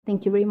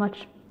Thank you very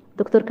much.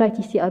 Dr.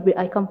 Kaitisi,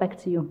 I come back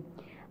to you.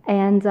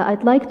 And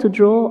I'd like to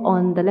draw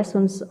on the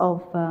lessons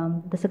of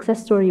the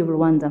success story of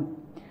Rwanda.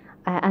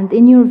 And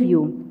in your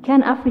view,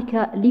 can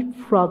Africa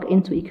leapfrog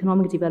into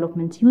economic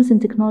development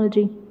using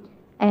technology?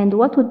 And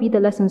what would be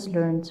the lessons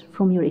learned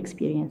from your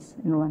experience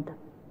in Rwanda?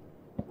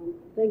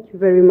 Thank you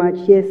very much.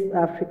 Yes,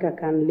 Africa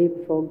can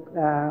leapfrog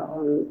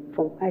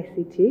from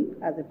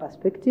ICT as a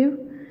perspective.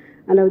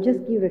 And I'll just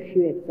give a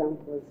few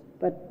examples.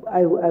 But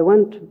I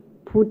want to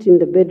put in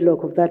the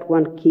bedrock of that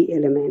one key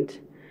element.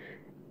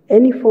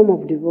 Any form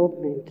of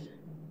development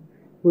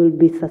will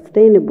be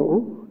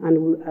sustainable and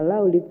will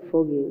allow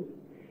leapfrogging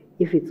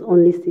if it's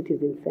only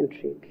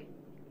citizen-centric,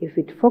 if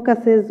it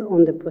focuses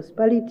on the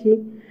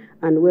prosperity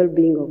and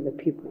well-being of the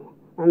people.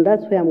 And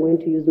that's where I'm going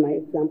to use my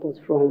examples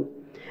from.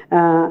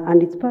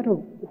 And it's part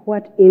of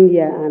what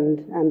India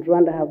and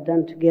Rwanda have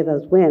done together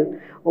as well,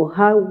 or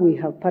how we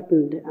have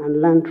partnered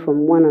and learned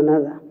from one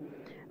another.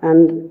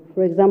 And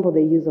for example,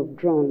 the use of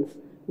drones.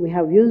 We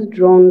have used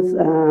drones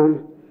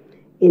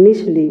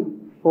initially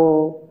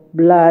for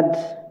blood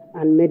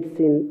and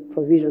medicine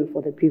provision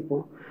for the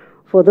people.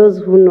 For those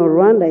who know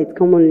Rwanda, it's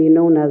commonly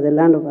known as the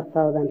land of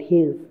 1,000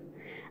 hills.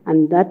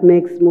 And that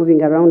makes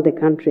moving around the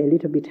country a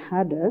little bit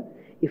harder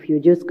if you're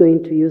just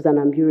going to use an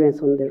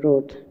ambulance on the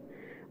road.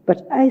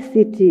 But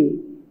ICT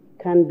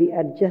can be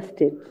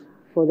adjusted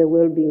for the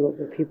well-being of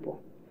the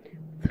people.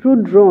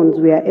 Through drones,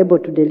 we are able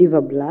to deliver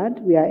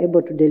blood, we are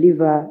able to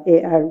deliver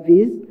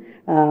ARVs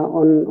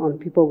on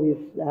people with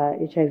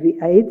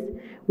HIV/AIDS.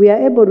 We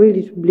are able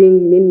really to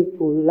bring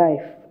meaningful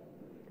life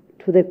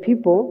to the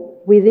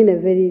people within a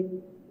very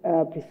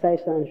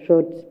precise and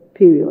short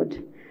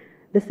period.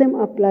 The same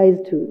applies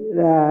to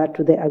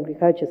the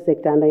agriculture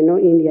sector, and I know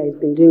India has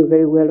been doing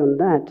very well on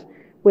that,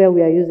 where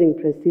we are using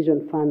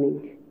precision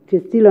farming. It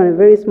is still on a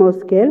very small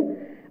scale,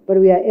 but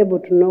we are able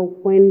to know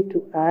when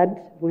to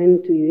add,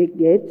 when to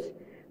irrigate,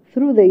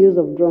 through the use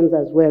of drones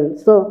as well.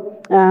 So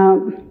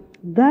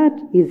that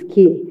is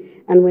key.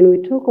 And when we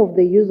talk of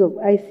the use of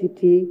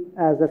ICT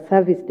as a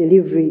service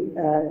delivery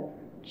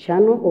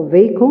channel or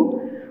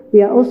vehicle,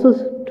 we are also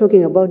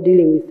talking about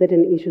dealing with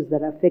certain issues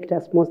that affect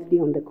us mostly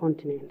on the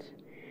continent.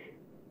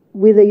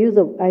 With the use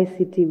of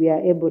ICT, we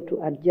are able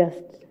to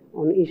adjust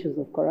on issues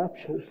of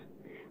corruption,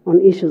 on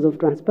issues of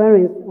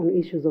transparency, on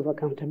issues of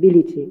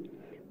accountability,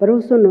 but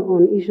also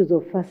on issues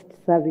of fast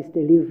service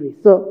delivery.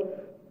 So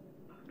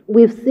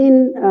we've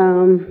seen,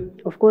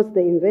 of course, the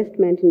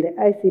investment in the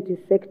ICT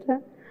sector,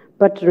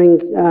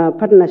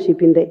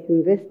 partnership in the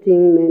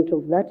investment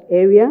of that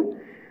area,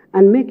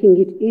 and making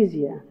it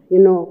easier. You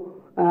know,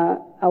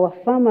 our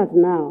farmers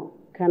now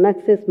can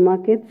access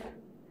markets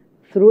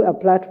through a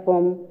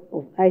platform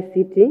of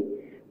ICT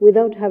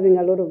without having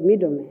a lot of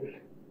middlemen.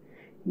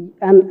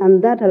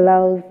 And that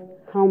allows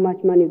how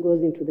much money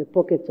goes into the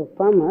pockets of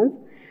farmers,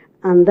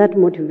 and that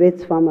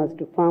motivates farmers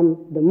to farm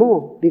the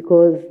more,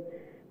 because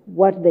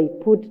what they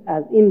put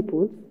as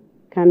inputs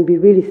can be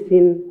really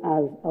seen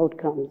as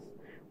outcomes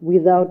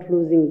without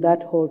losing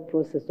that whole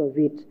process of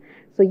it.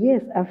 So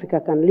yes, Africa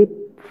can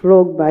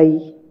leapfrog by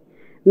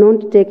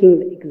not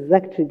taking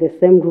exactly the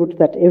same route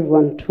that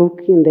everyone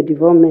took in the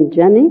development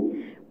journey,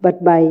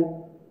 but by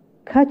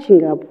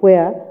catching up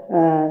where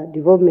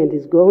development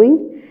is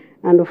going,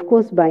 and of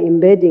course by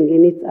embedding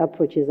in its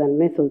approaches and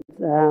methods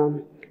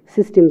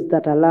systems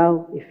that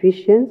allow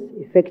efficiency,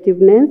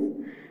 effectiveness,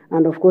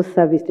 and of course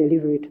service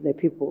delivery to the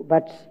people.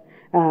 But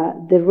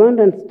the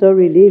Rwandan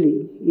story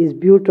really is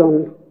built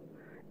on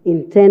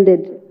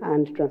intended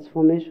and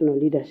transformational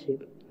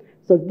leadership.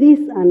 So this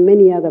and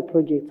many other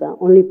projects are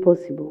only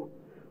possible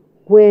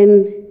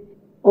when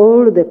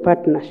all the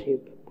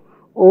partnership,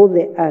 all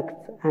the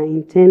acts are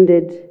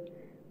intended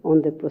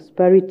on the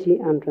prosperity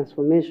and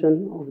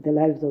transformation of the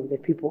lives of the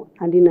people,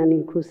 and in an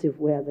inclusive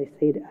way, as I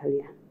said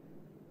earlier.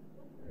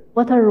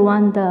 What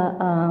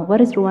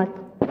is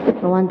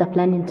Rwanda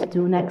planning to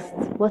do next?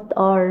 What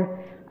are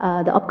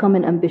the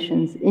upcoming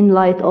ambitions in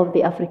light of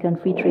the African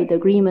Free Trade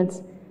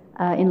Agreements,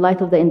 in light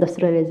of the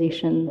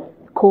industrialization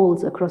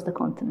calls across the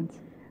continent?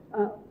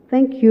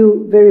 Thank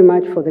you very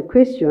much for the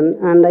question.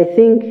 And I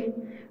think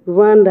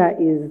Rwanda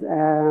is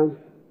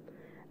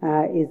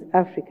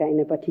Africa in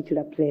a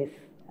particular place,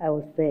 I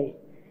would say.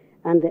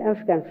 And the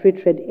African Free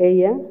Trade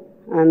Area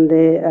and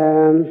the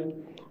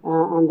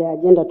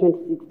Agenda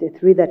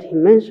 2063 that he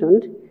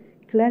mentioned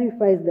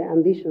clarifies the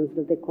ambitions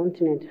that the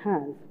continent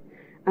has.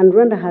 And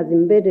Rwanda has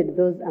embedded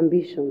those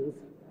ambitions.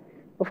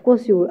 Of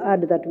course, you will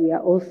add that we are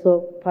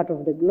also part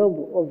of the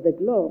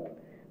globe,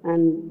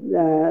 and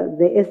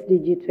the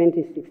SDG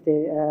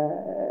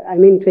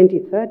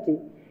 2030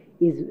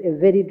 is a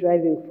very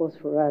driving force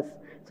for us.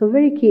 So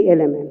very key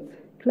elements.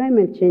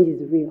 Climate change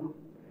is real.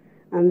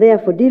 And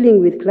therefore, dealing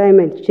with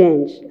climate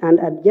change and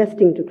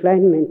adjusting to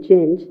climate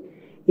change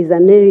is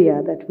an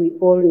area that we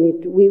all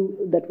need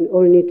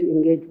to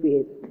engage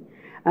with.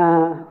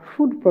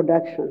 Food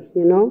production,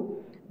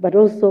 but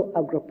also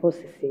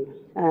agro-processing.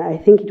 I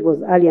think it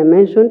was earlier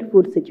mentioned,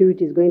 food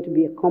security is going to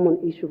be a common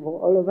issue for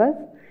all of us.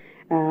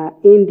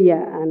 India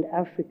and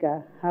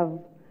Africa have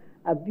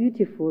a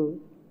beautiful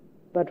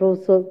but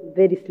also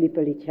very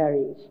slippery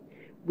challenge.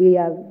 We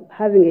are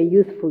having a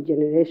youthful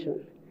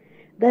generation.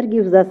 That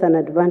gives us an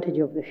advantage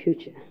of the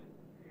future.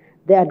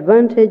 The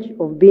advantage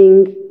of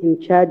being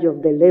in charge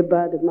of the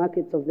labor, the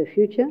markets of the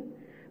future,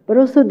 but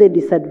also the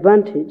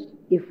disadvantage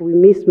if we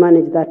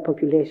mismanage that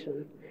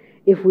population,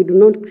 if we do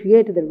not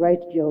create the right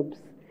jobs,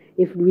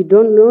 if we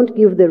don't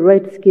give the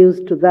right skills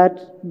to that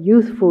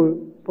youthful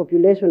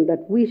population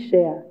that we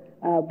share,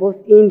 both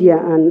India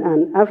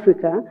and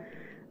Africa,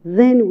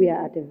 then we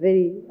are at a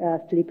very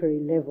slippery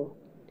level.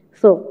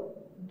 So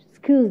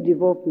skills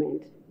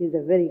development is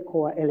a very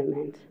core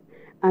element,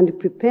 and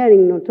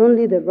preparing not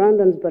only the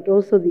Rwandans but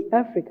also the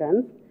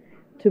Africans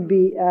to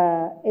be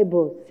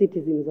able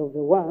citizens of the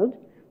world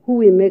who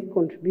will make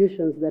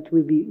contributions that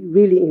will be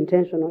really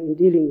intentional in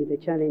dealing with the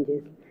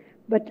challenges.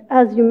 But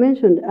as you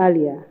mentioned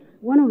earlier,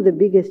 one of the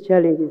biggest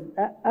challenges,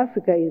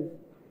 Africa is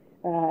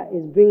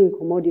bringing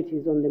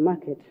commodities on the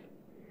market,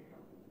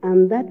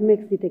 and that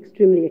makes it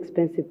extremely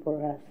expensive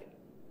for us.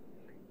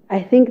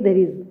 I think there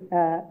is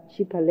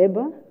cheaper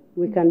labor.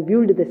 We can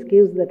build the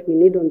skills that we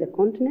need on the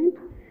continent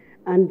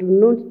and do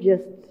not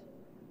just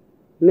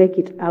make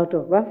it out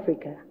of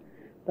Africa,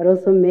 but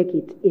also make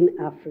it in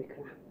Africa.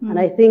 And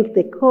I think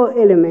the core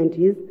element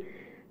is,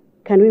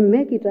 can we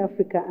make it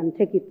Africa and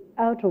take it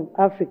out of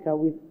Africa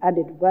with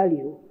added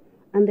value?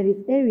 And there is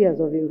areas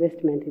of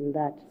investment in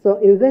that. So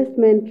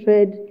investment,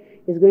 trade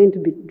is going to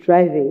be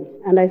driving.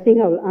 And I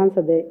think I will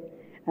answer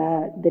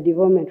the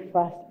development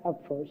first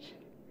approach.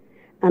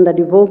 And the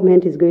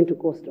development is going to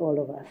cost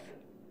all of us.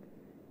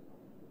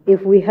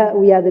 If we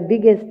are the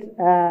biggest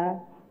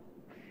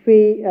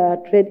free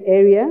trade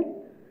area,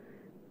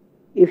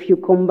 if you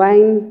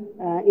combine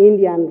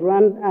India and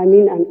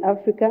and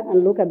Africa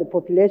and look at the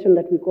population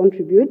that we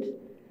contribute,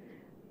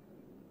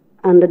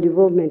 and the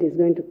development is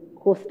going to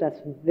cost us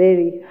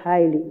very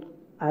highly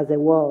as a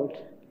world,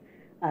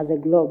 as a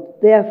globe.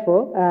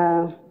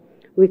 Therefore,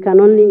 we can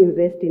only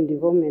invest in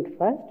development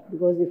first,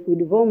 because if we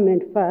do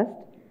development first,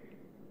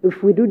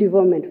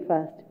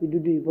 we do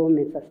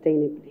development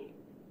sustainably.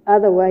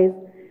 Otherwise,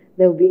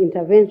 there will be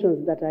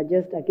interventions that are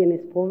just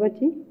against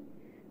poverty,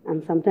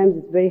 and sometimes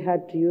it's very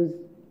hard to use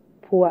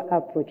poor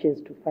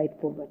approaches to fight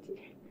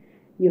poverty.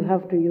 You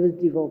have to use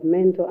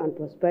developmental and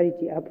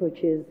prosperity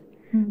approaches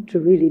to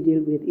really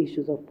deal with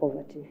issues of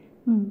poverty.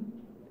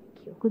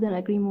 Couldn't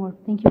agree more.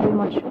 Thank you very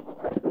much.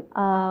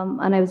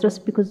 And I was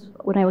just, because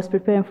when I was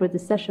preparing for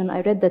this session, I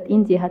read that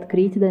India had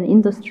created an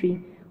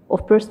industry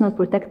of personal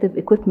protective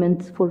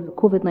equipment for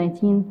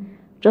COVID-19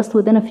 just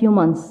within a few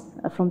months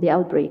from the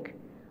outbreak.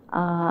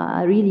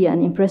 Really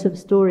an impressive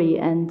story,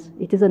 and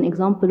it is an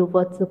example of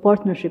what the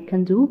partnership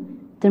can do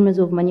in terms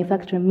of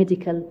manufacturing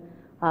medical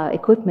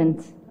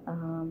equipment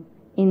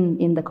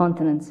in the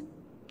continent.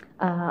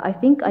 I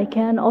think I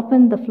can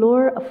open the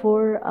floor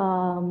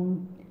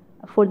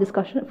for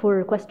discussion,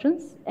 for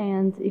questions,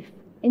 and if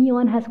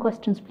anyone has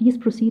questions, please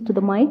proceed to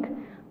the mic.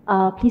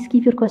 Please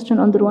keep your question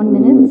under 1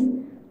 minute,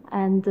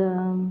 and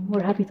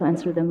we're happy to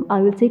answer them.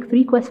 I will take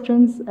 3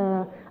 questions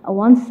at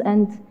once,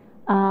 and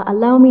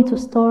allow me to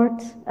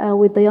start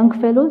with the young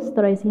fellows,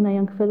 the Raisina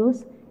young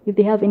fellows, if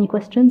they have any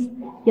questions.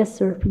 Yes,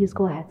 sir, please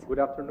go ahead. Good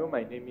afternoon,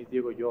 my name is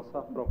Diego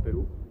Llosa from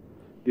Peru.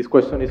 This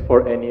question is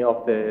for any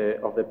of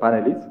the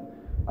panelists.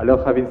 A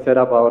lot have been said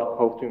about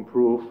how to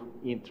improve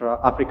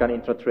African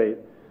intra-trade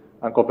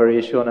and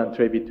cooperation and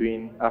trade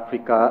between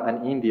Africa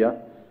and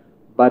India,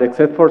 but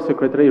except for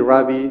Secretary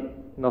Rabi,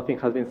 nothing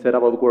has been said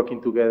about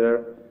working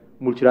together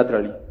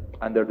multilaterally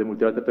under the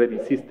multilateral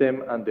trading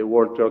system and the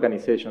World Trade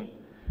Organization.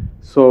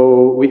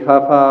 So we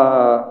have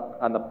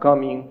an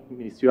upcoming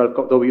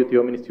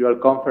WTO ministerial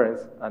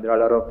conference, and there are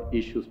a lot of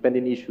issues,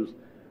 pending issues,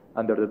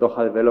 under the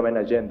Doha Development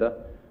Agenda.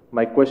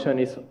 My question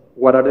is,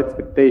 what are the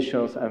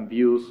expectations and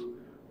views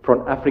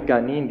from Africa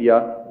and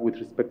India with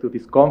respect to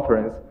this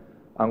conference,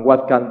 and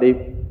what can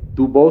they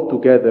do both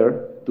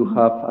together to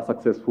have a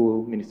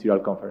successful ministerial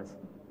conference?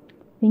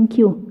 Thank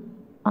you.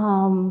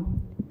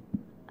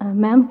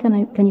 Ma'am,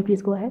 can you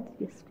please go ahead?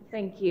 Yes. Please.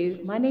 Thank you.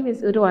 My name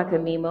is Udo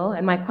Akamimo,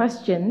 and my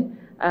question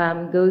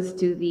goes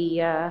to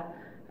the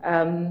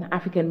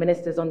African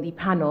ministers on the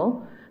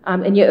panel.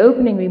 In your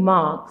opening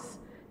remarks,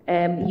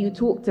 you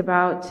talked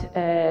about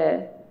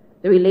the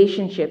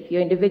relationship,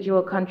 your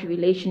individual country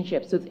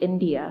relationships with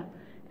India,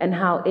 and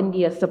how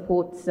India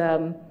supports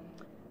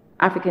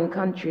African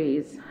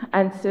countries.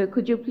 And so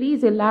could you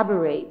please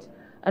elaborate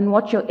on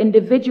what your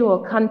individual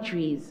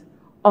countries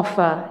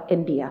offer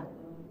India?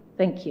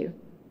 Thank you.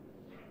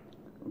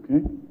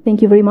 Okay.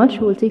 Thank you very much.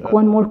 We'll take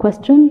one more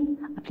question.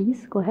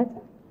 Please, go ahead.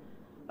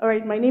 All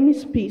right, my name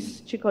is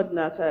Peace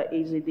Chikodnaka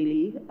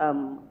Ezedili.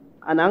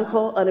 An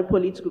anchor and a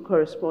political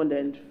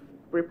correspondent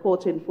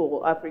reporting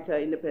for Africa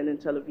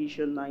Independent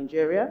Television,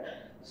 Nigeria.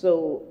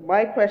 So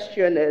my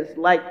question is,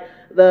 like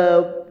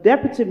the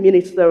Deputy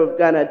Minister of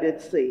Ghana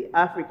did say,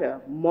 Africa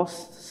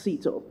must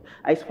sit up.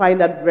 I find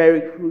that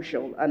very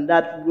crucial, and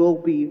that will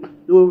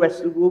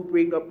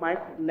bring up my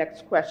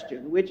next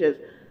question, which is,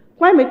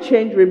 climate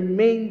change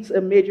remains a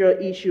major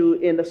issue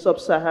in the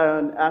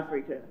sub-Saharan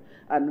Africa.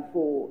 and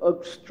for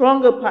a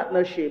stronger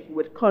partnership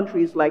with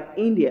countries like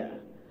India,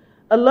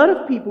 a lot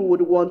of people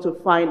would want to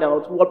find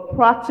out what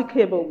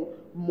practicable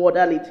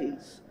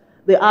modalities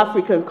the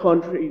African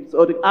countries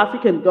or the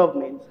African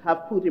governments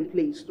have put in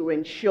place to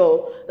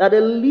ensure that they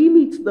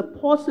limit the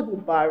possible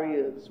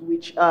barriers,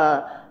 which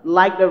are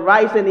like the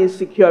rising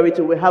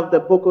insecurity. We have the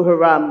Boko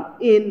Haram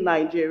in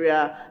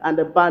Nigeria and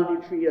the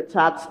banditry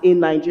attacks in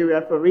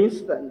Nigeria, for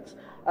instance.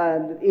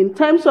 And in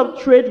terms of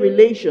trade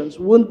relations,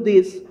 wouldn't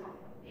this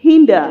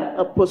hinder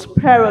a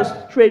prosperous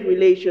trade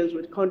relations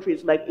with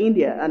countries like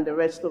India and the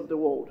rest of the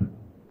world?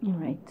 All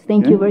right.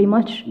 Thank you very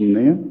much.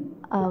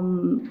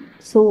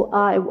 So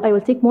I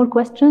will take more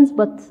questions,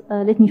 but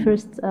let me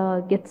first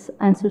get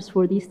answers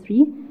for these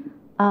three.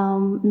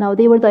 Now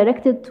they were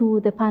directed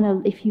to the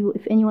panel.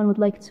 If anyone would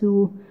like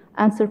to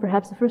answer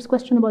perhaps the first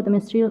question about the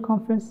ministerial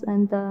conference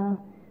and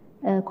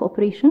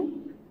cooperation.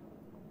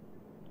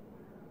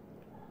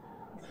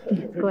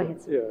 Go ahead.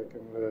 Yeah, I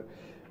can.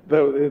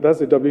 That's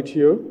the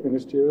WTO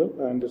ministerial.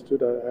 I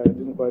understood. I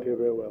didn't quite hear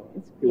very well.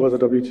 It was a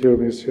WTO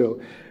ministerial.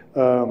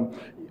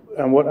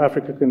 And what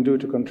Africa can do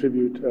to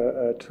contribute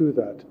to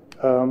that.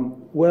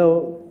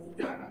 Well,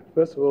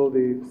 first of all,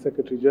 the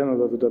Secretary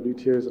General of the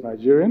WTO is a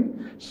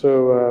Nigerian,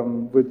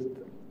 so we're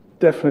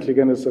definitely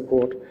going to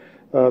support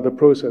the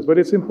process. But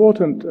it's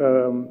important,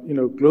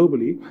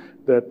 globally,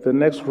 that the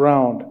next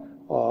round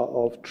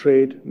of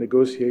trade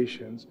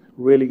negotiations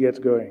really gets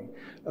going.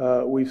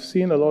 We've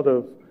seen a lot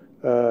of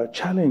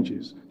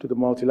challenges to the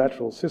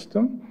multilateral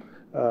system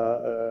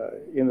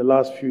in the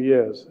last few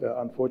years.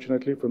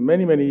 Unfortunately, for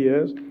many, many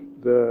years,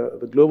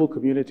 the global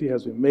community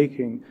has been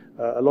making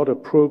a lot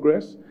of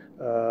progress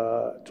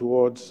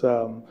towards,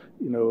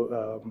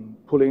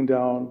 pulling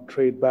down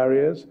trade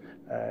barriers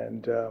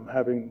and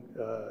having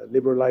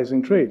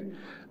liberalizing trade.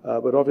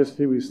 But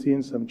obviously, we've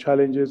seen some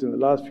challenges in the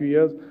last few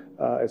years,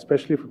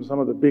 especially from some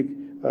of the big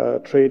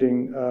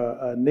trading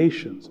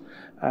nations.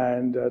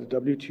 And the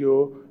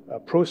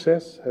WTO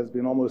process has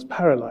been almost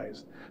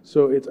paralyzed.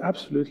 So it's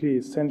absolutely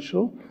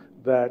essential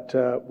that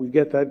we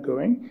get that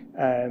going,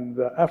 and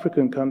the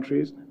African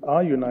countries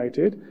are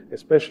united,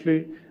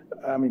 especially,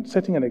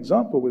 setting an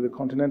example with the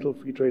Continental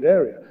Free Trade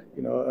Area,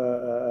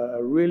 a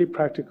really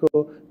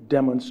practical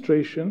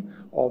demonstration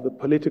of the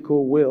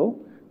political will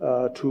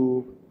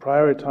to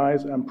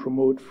prioritize and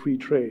promote free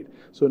trade.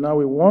 So now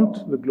we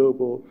want the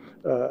global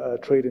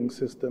trading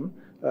system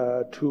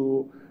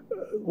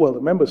the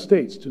member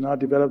states to now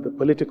develop the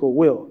political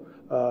will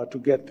to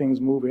get things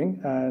moving,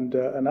 and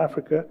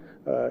Africa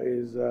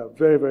is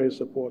very, very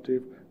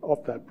supportive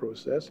of that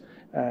process,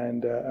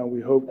 and we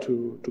hope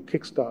to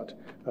kickstart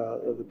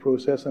the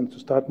process and to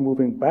start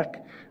moving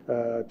back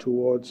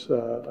towards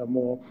a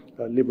more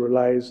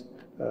liberalized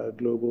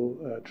global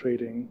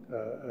trading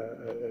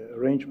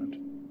arrangement.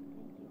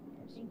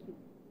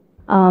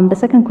 The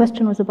second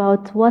question was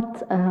about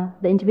what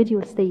the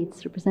individual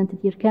states represented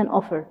here can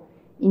offer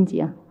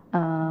India.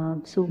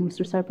 So,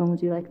 Mr. Sarpan,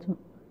 would you like to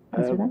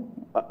answer that?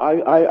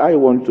 I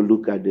want to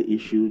look at the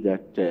issue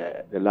that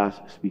the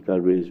last speaker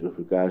raised with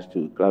regards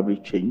to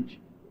climate change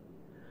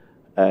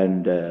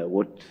and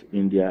what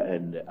India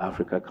and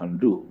Africa can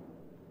do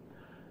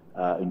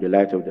in the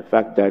light of the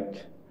fact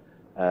that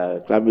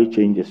climate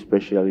change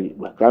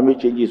climate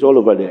change is all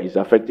over there. It's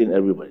affecting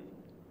everybody.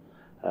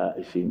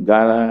 It's in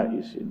Ghana,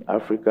 it's in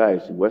Africa,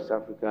 it's in West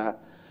Africa,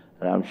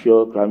 and I'm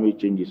sure climate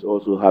change is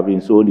also having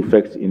its own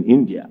effects in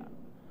India.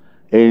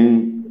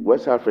 In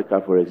West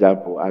Africa, for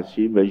example, as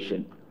she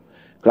mentioned,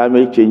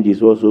 climate change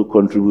is also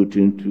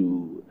contributing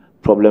to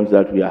problems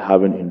that we are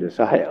having in the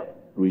Sahel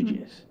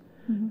regions.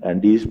 Mm-hmm.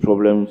 And these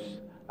problems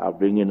are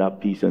bringing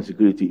up peace and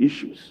security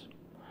issues.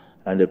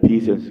 And the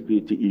peace and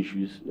security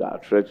issues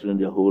are threatening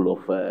the whole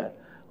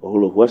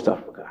of West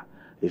Africa.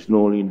 It's not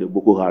only in the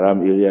Boko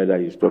Haram area that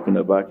he's talking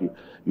about.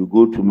 You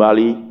go to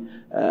Mali,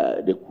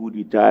 the coup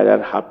d'etat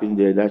that happened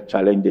there that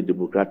challenged the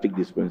democratic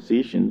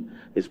dispensation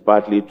is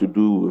partly to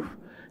do with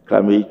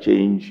climate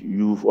change,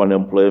 youth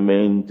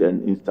unemployment,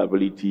 and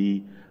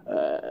instability.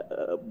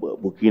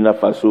 Burkina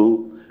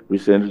Faso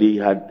recently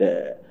had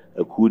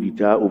a coup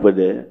d'etat over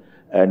there,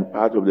 and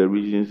part of the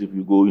reasons, if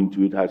you go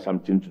into it, has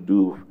something to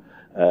do with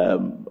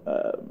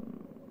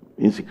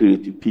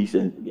insecurity, peace,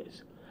 and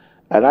yes.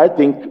 And I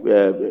think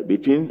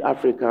between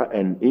Africa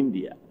and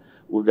India,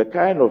 with the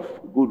kind of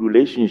good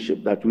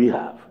relationship that we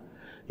have,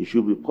 it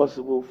should be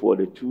possible for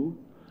the two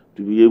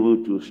to be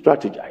able to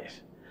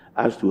strategize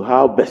as to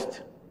how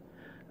best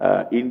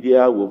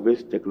India will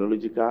face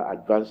technological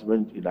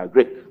advancement in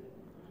agric.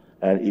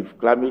 And if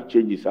climate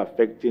change is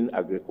affecting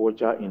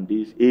agriculture in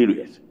these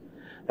areas,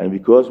 and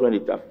because when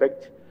it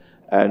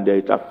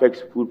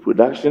affects food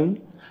production,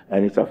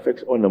 and it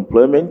affects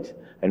unemployment,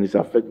 and it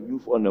affects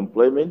youth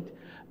unemployment,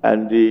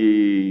 and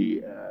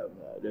the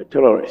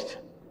terrorists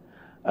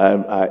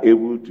are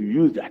able to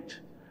use that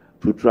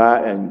to try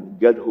and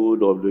get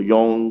hold of the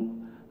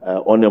young,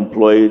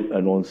 unemployed,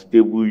 and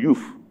unstable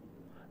youth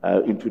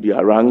into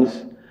their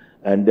ranks,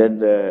 and then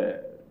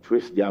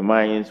twist their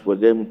minds for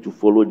them to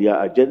follow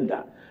their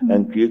agenda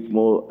and create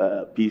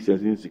more peace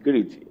and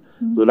insecurity.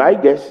 So I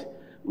guess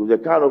with the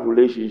kind of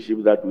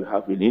relationship that we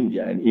have in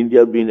India, and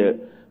India being a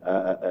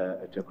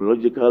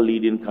technological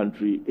leading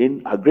country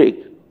in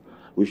agri,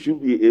 we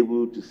should be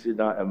able to sit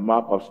down and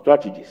map out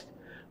strategies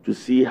to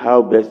see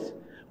how best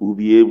we'll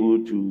be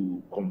able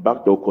to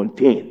combat or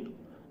contain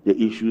the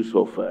issues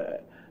of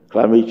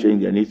climate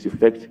change and its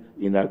effect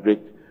in agri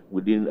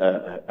within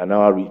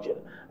our region.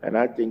 And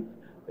I think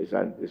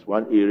it's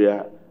one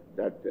area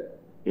that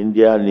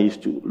India needs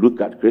to look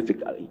at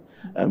critically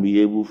and be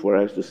able for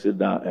us to sit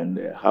down and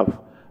have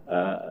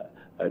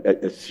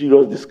a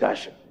serious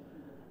discussion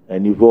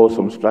and evolve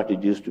some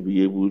strategies to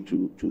be able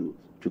to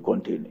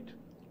contain it.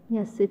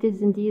 Yes, it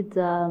is indeed,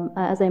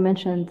 as I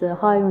mentioned,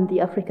 high on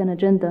the African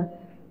agenda.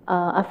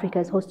 Africa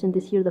is hosting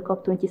this year the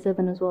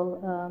COP27 as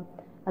well,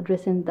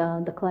 addressing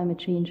the climate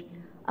change.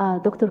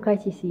 Dr.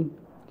 Kaitisi,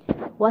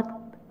 what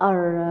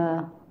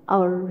are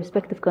our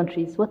respective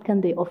countries, what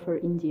can they offer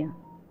India?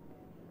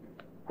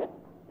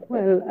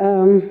 Well,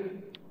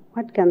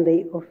 what can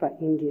they offer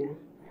India?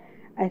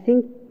 I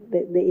think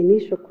the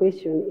initial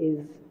question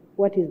is,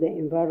 what is the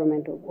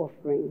environment of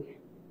offering?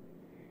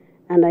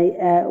 And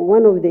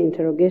one of the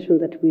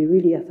interrogations that we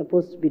really are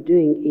supposed to be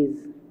doing is,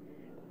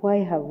 why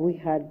have we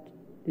had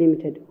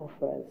limited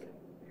offers?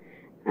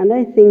 And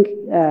I think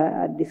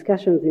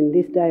discussions in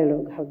this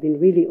dialogue have been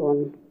really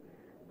on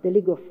the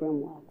legal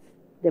frameworks,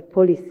 the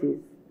policies,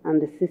 and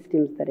the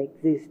systems that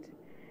exist.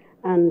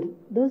 And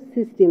those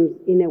systems,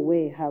 in a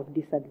way, have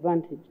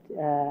disadvantaged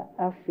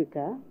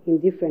Africa in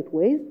different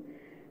ways,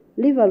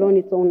 leave alone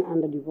its own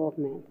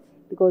underdevelopment,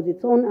 because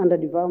its own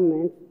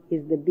underdevelopment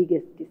is the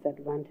biggest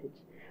disadvantage.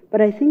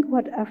 But I think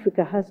what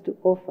Africa has to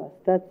offer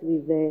starts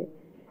with the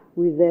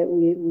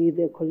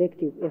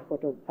collective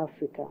effort of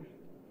Africa.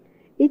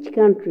 Each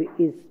country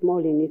is small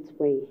in its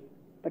way,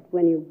 but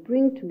when you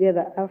bring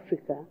together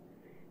Africa,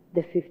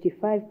 the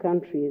 55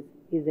 countries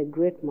is a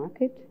great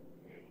market,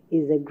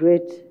 is a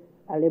great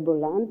arable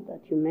land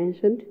that you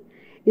mentioned,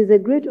 is a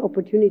great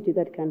opportunity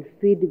that can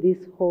feed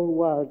this whole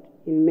world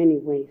in many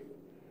ways.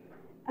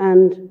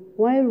 And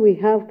while we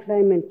have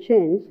climate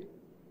change,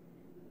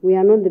 we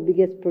are not the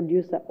biggest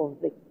producer of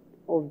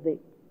the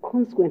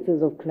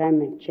consequences of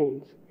climate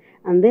change.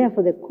 And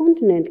therefore, the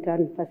continent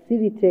can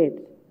facilitate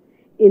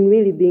in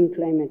really being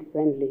climate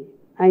friendly.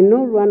 I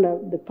know Rwanda,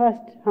 the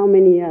past how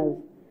many years,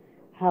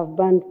 have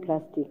banned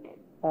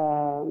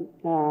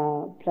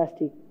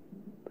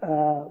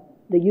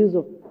the use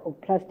of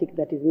plastic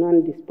that is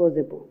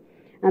non-disposable.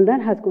 And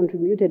that has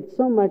contributed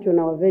so much on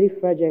our very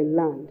fragile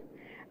land.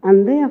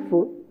 And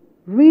therefore,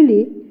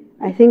 really,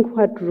 I think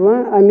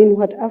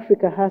what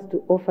Africa has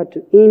to offer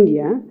to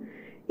India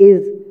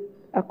is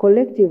a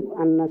collective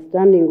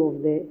understanding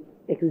of the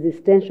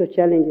existential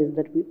challenges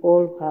that we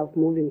all have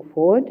moving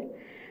forward,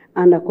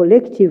 and a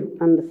collective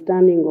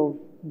understanding of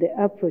the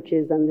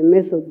approaches and the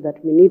methods that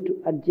we need to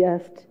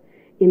adjust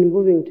in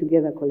moving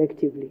together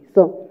collectively.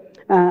 So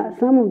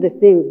some of the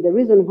things, the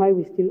reason why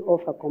we still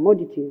offer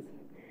commodities,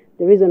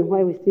 the reason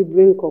why we still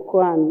bring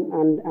cocoa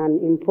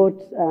and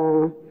import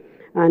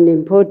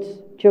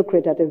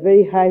chocolate at a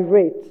very high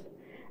rate,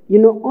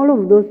 all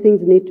of those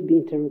things need to be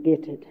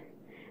interrogated.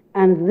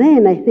 And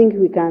then I think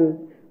we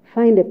can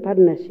find a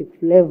partnership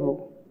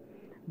level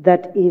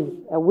that is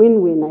a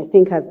win-win, I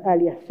think, as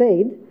earlier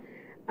said,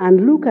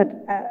 and look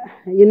at,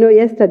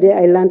 yesterday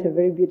I learned a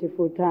very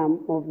beautiful term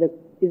of the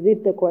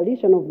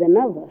coalition of the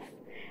nervous.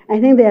 I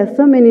think there are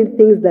so many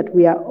things that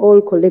we are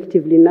all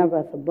collectively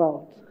nervous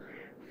about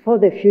for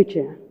the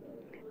future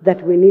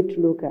that we need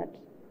to look at.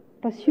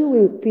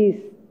 Pursuing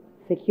peace,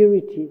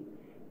 security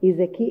is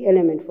a key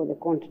element for the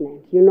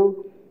continent.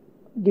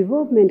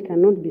 Development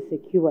cannot be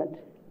secured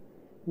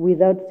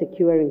without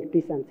securing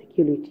peace and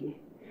security.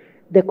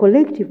 The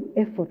collective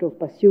effort of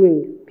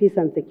pursuing peace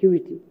and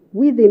security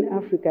within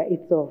Africa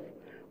itself,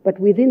 but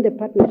within the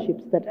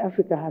partnerships that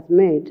Africa has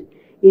made,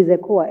 is a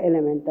core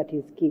element that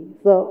is key.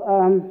 So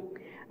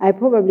I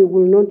probably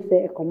will not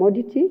say a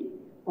commodity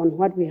on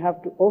what we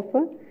have to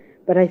offer,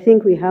 but I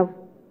think we have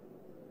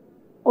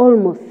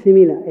almost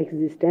similar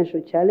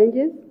existential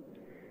challenges,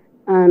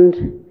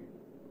 and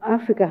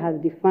Africa has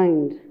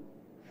defined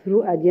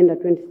through Agenda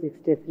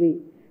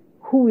 2063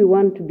 who we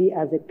want to be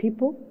as a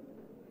people,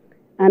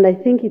 and I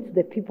think it's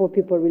the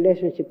people-people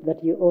relationship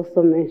that you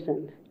also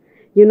mentioned.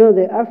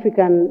 The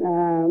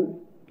African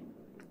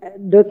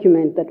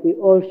document that we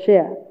all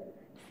share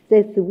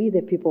says we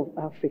the people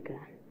of Africa.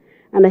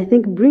 And I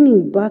think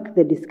bringing back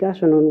the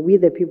discussion on we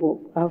the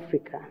people of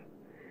Africa,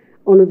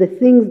 on the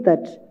things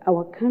that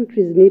our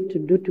countries need to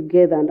do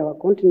together and our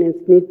continents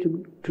need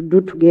to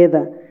do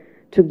together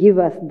to give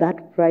us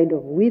that pride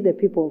of we the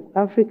people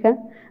of Africa,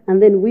 and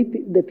then we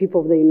the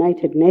people of the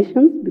United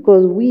Nations,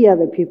 because we are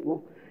the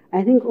people.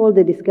 I think all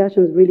the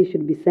discussions really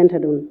should be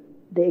centered on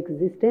the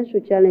existential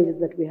challenges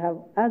that we have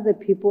as a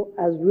people,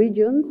 as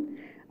regions,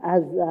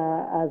 as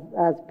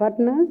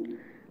partners,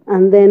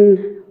 and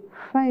then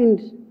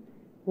find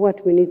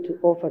what we need to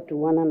offer to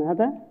one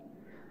another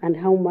and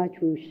how much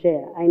we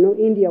share. I know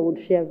India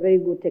would share very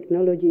good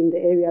technology in the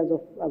areas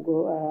of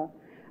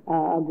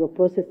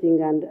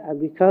agro-processing and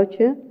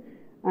agriculture,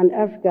 And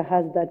Africa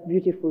has that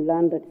beautiful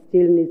land that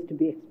still needs to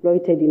be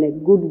exploited in a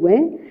good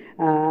way,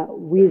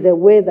 with a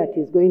way that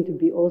is going to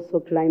be also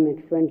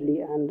climate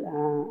friendly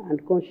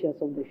and conscious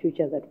of the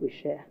future that we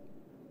share.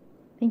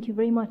 Thank you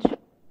very much.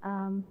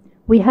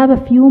 We have a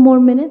few more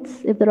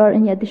minutes. If there are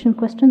any additional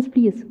questions,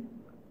 please.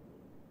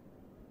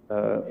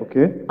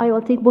 Okay. I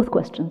will take both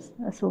questions,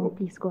 so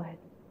please go ahead.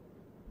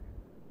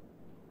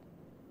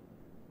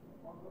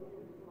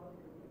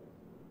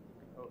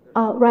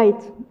 Right,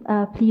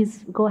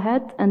 please go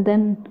ahead, and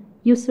then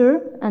you,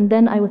 sir, and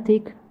then I will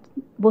take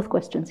both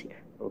questions here.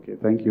 Okay,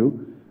 thank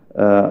you.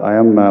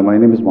 My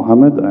name is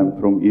Mohammed. I'm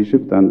from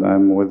Egypt, and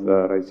I'm with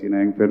Raisina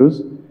Young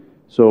Fellows.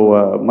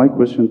 So my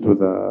question to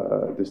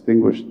the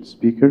distinguished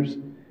speakers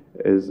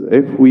is,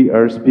 if we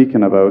are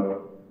speaking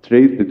about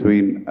trade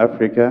between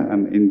Africa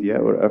and India,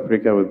 or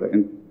Africa with the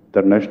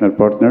international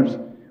partners,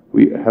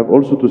 we have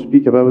also to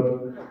speak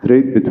about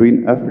trade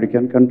between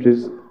African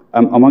countries,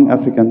 among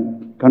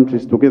African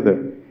countries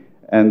together.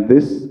 And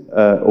this,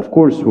 of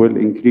course, will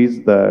increase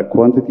the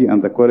quantity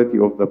and the quality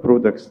of the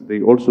products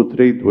they also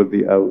trade with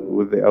the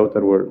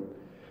outer world.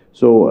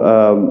 So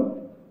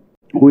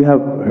we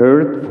have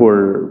heard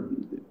for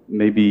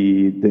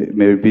maybe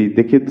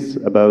decades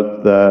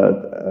about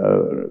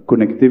the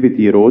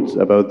connectivity roads,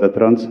 about the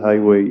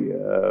trans-highway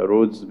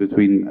roads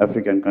between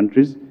African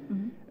countries.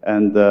 Mm-hmm.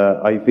 And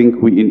I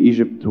think we in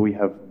Egypt, we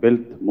have built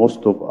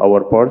most of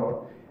our part.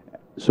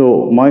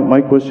 So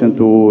my question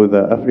to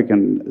the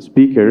African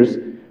speakers,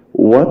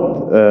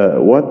 what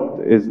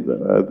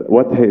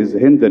is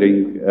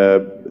hindering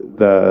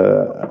the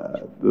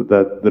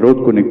road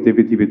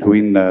connectivity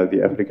between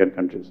the African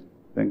countries?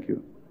 Thank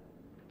you.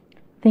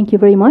 Thank you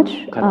very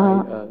much.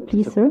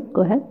 Please, sir,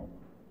 go ahead.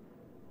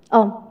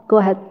 Oh, go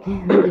ahead,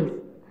 please.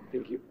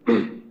 Thank you.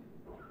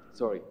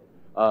 Sorry.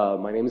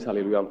 My name is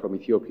Hallelujah. I'm from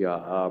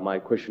Ethiopia. My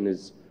question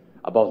is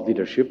about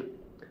leadership.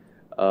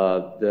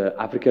 The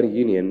African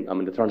Union,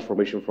 the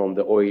transformation from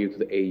the OAU to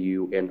the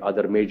AU and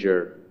other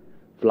major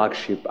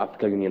flagship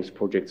African Union's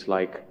projects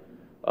like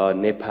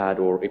NEPAD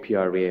or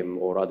APRM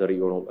or other,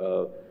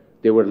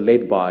 they were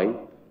led by,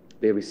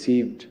 they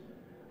received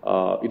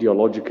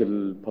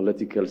ideological,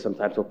 political,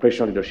 sometimes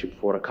operational leadership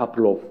for a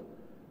couple of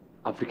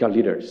African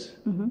leaders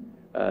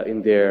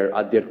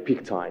at their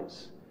peak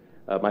times.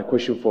 My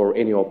question for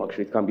any of,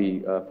 actually it can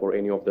be for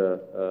any of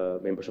the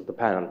members of the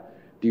panel,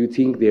 do you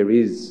think there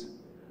is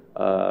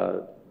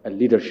a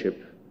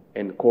leadership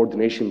and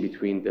coordination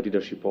between the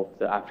leadership of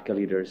the African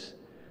leaders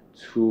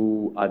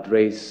to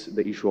address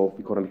the issue of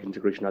economic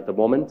integration at the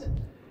moment?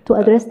 To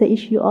address the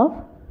issue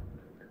of?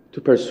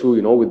 To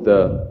pursue, with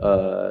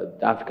the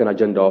African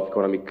agenda of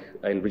economic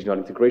and regional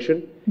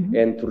integration,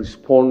 and to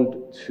respond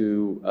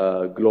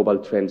to global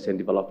trends and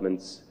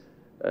developments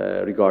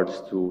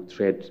regards to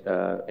trade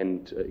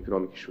and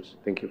economic issues.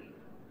 Thank you.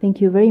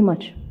 Thank you very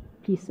much.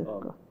 Please, sir.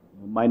 Go.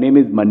 My name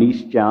is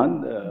Manish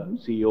Chand,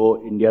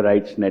 CEO, India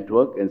Rights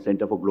Network and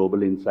Center for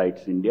Global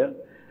Insights, India.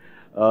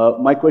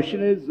 My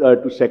question is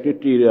to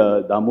Secretary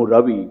Damu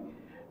Ravi.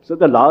 So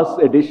the last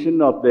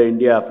edition of the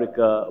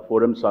India-Africa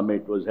Forum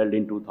Summit was held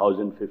in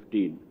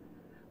 2015.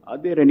 Are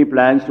there any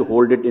plans to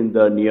hold it in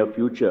the near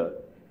future?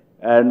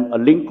 And a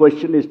linked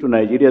question is to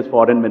Nigeria's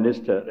foreign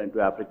minister and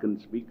to African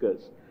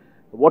speakers.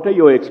 What are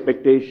your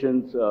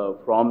expectations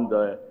from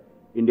the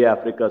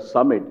India-Africa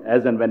Summit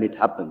as and when it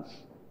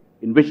happens?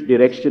 In which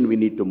direction we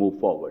need to move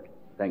forward?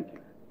 Thank you.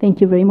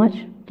 Thank you very much.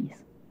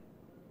 Please.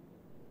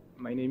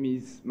 My name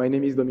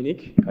is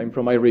Dominique. I'm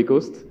from Ivory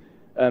Coast.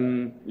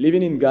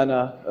 Living in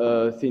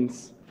Ghana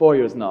since 4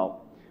 years now.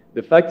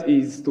 The fact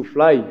is, to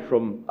fly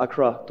from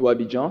Accra to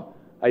Abidjan,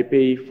 I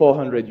pay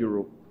 400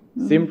 euros.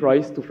 Same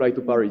price to fly to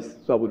Paris.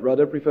 So I would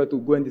rather prefer to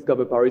go and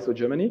discover Paris or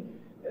Germany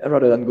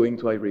rather than going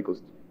to Ivory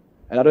Coast.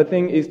 Another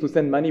thing is to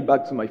send money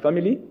back to my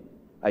family.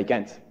 I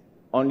can't.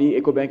 Only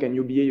EcoBank and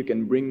UBA, you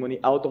can bring money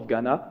out of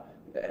Ghana.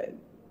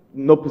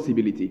 No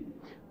possibility.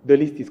 The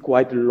list is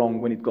quite long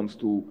when it comes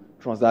to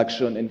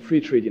transaction and free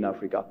trade in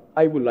Africa.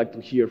 I would like to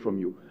hear from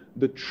you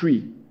the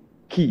 3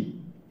 key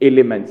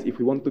elements if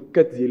we want to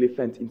cut the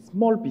elephant in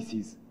small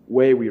pieces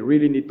where we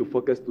really need to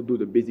focus to do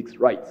the basics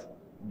right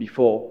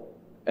before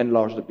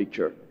enlarge the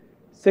picture.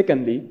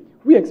 Secondly,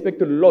 we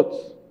expect a lot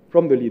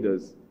from the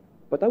leaders,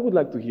 but I would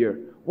like to hear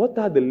what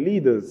are the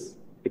leaders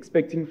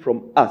expecting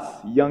from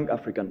us, young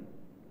African?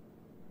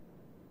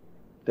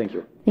 Thank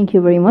you. Thank you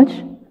very much.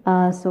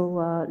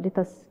 So let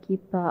us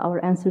keep our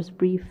answers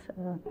brief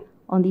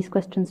on these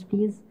questions,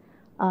 please.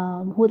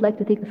 Who would like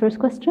to take the first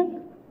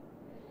question?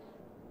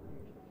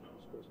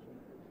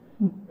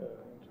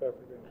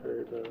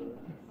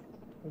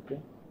 Okay.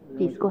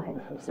 Please go ahead,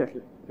 sir.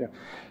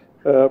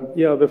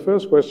 Yeah. The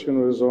first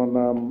question was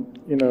on,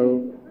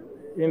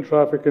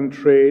 intra-African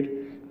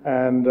trade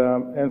and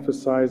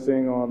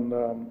emphasizing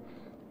on,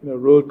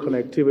 road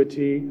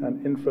connectivity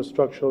and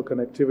infrastructural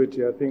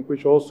connectivity, I think,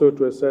 which also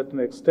to a certain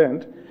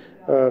extent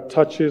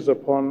touches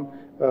upon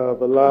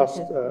the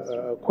last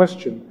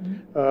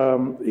question.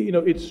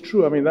 It's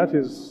true. I mean, that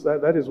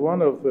is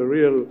one of the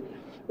real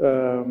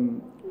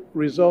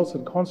results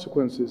and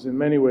consequences in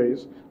many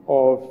ways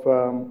of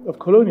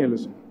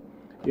colonialism,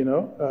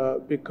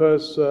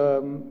 because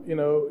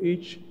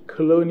each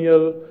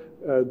colonial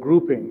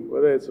grouping,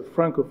 whether it's the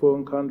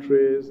Francophone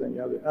countries, and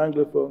you have the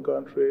Anglophone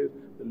countries,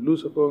 the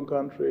Lusophone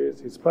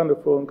countries,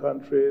 Hispanophone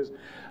countries,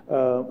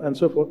 and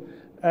so forth,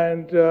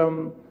 and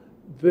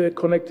the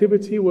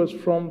connectivity was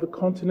from the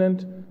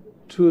continent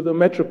to the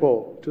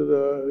metropole,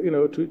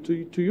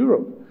 to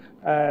Europe.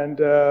 And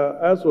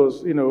as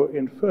was,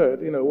 inferred,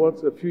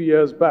 once a few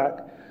years back,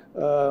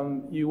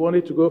 you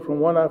wanted to go from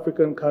one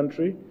African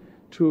country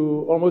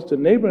to almost a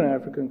neighboring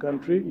African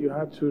country, you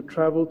had to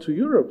travel to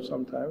Europe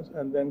sometimes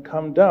and then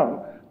come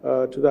down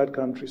to that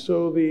country.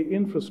 So the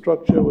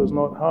infrastructure was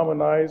not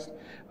harmonized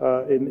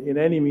in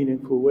any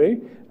meaningful way,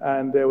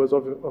 and there was,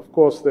 of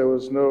course, there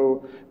was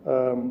no,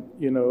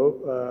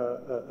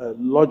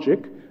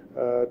 logic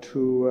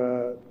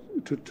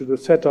to the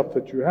setup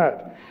that you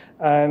had.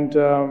 And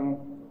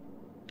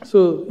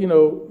so,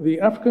 the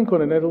African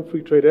Continental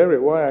Free Trade Area,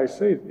 why I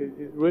say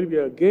it really be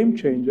a game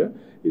changer,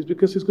 is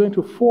because it's going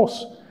to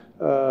force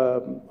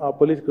our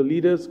political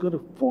leaders, going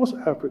to force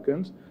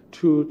Africans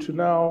to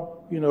now,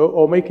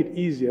 or make it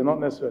easier, not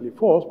necessarily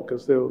force,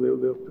 because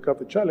they'll pick up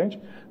the challenge,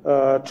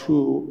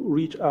 to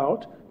reach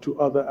out to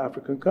other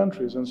African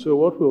countries. And so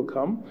what will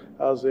come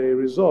as a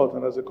result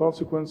and as a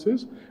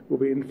consequences will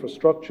be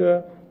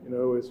infrastructure,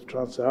 with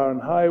Trans-Saharan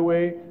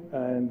Highway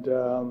and,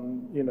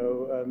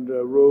 and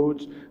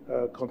roads,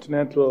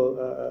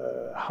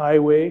 continental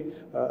highway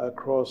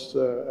across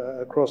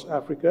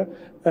Africa,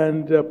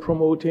 and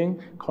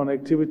promoting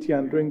connectivity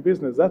and doing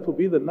business. That will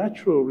be the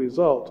natural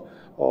result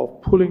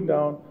of pulling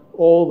down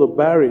all the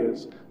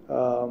barriers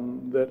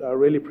that are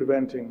really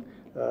preventing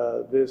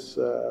this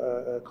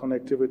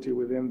connectivity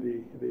within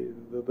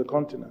the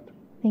continent.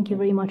 Thank you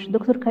very much.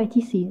 Dr.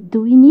 Kaitisi,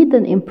 do we need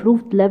an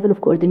improved level of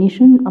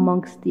coordination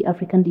amongst the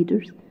African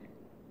leaders?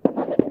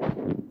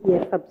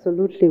 Yes,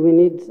 absolutely. We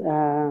need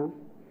an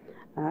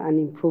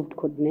improved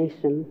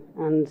coordination.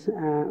 And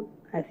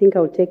I think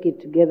I'll take it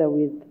together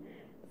with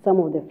some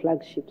of the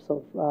flagships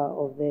of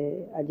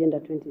the Agenda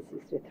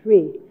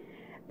 2063.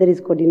 There is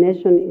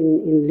coordination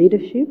in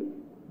leadership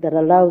that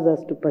allows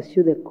us to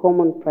pursue the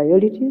common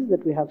priorities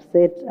that we have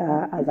set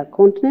as a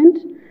continent.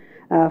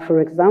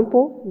 For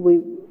example,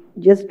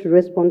 just to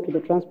respond to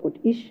the transport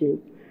issue,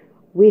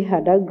 we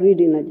had agreed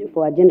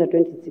for Agenda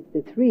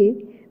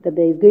 2063 that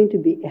there is going to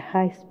be a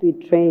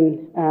high-speed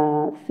train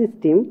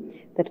system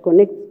that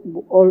connects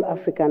all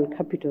African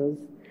capitals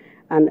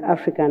and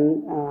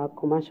African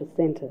commercial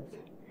centers.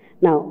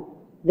 Now,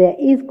 there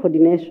is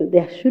coordination,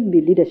 there should be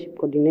leadership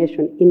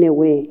coordination in a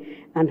way,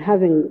 and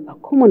having a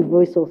common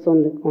voice also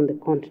on the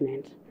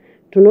continent,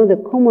 to know the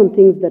common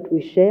things that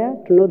we share,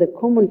 to know the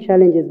common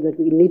challenges that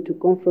we need to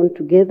confront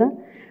together,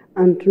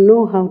 and to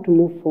know how to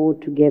move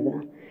forward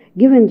together.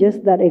 Given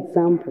just that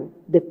example,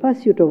 the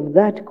pursuit of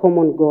that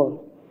common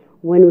goal,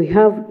 when we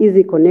have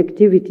easy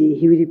connectivity,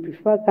 he will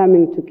prefer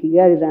coming to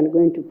Kigali than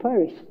going to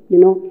Paris,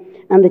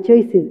 and the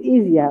choice is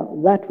easier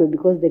that way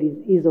because there is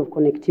ease of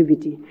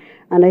connectivity.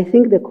 And I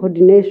think the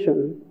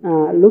coordination,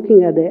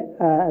 looking at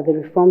the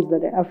reforms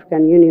that the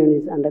African Union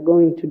is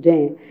undergoing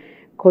today,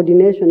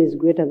 coordination is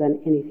greater than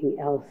anything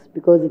else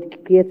because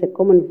it creates a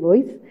common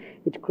voice,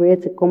 it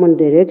creates a common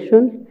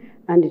direction,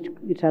 and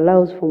it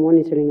allows for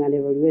monitoring and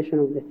evaluation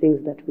of the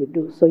things that we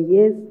do. So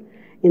yes,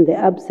 in the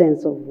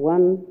absence of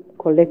one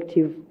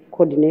collective,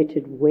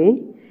 coordinated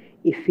way,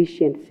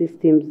 efficient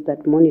systems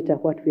that monitor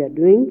what we are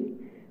doing,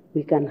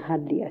 we can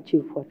hardly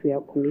achieve what we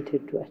are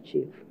committed to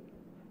achieve.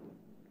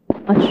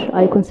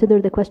 I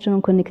consider the question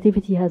on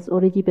connectivity has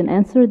already been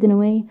answered in a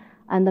way,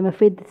 and I'm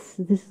afraid this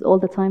is all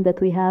the time that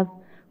we have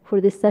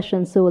for this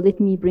session, so let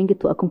me bring it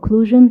to a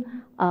conclusion.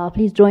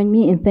 Please join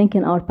me in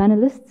thanking our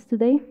panelists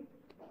today.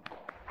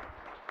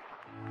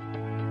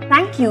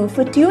 Thank you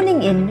for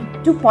tuning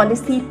in to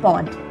Policy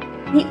Pod,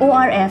 the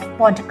ORF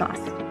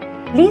podcast.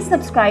 Please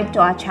subscribe to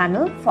our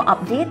channel for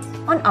updates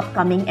on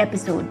upcoming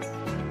episodes.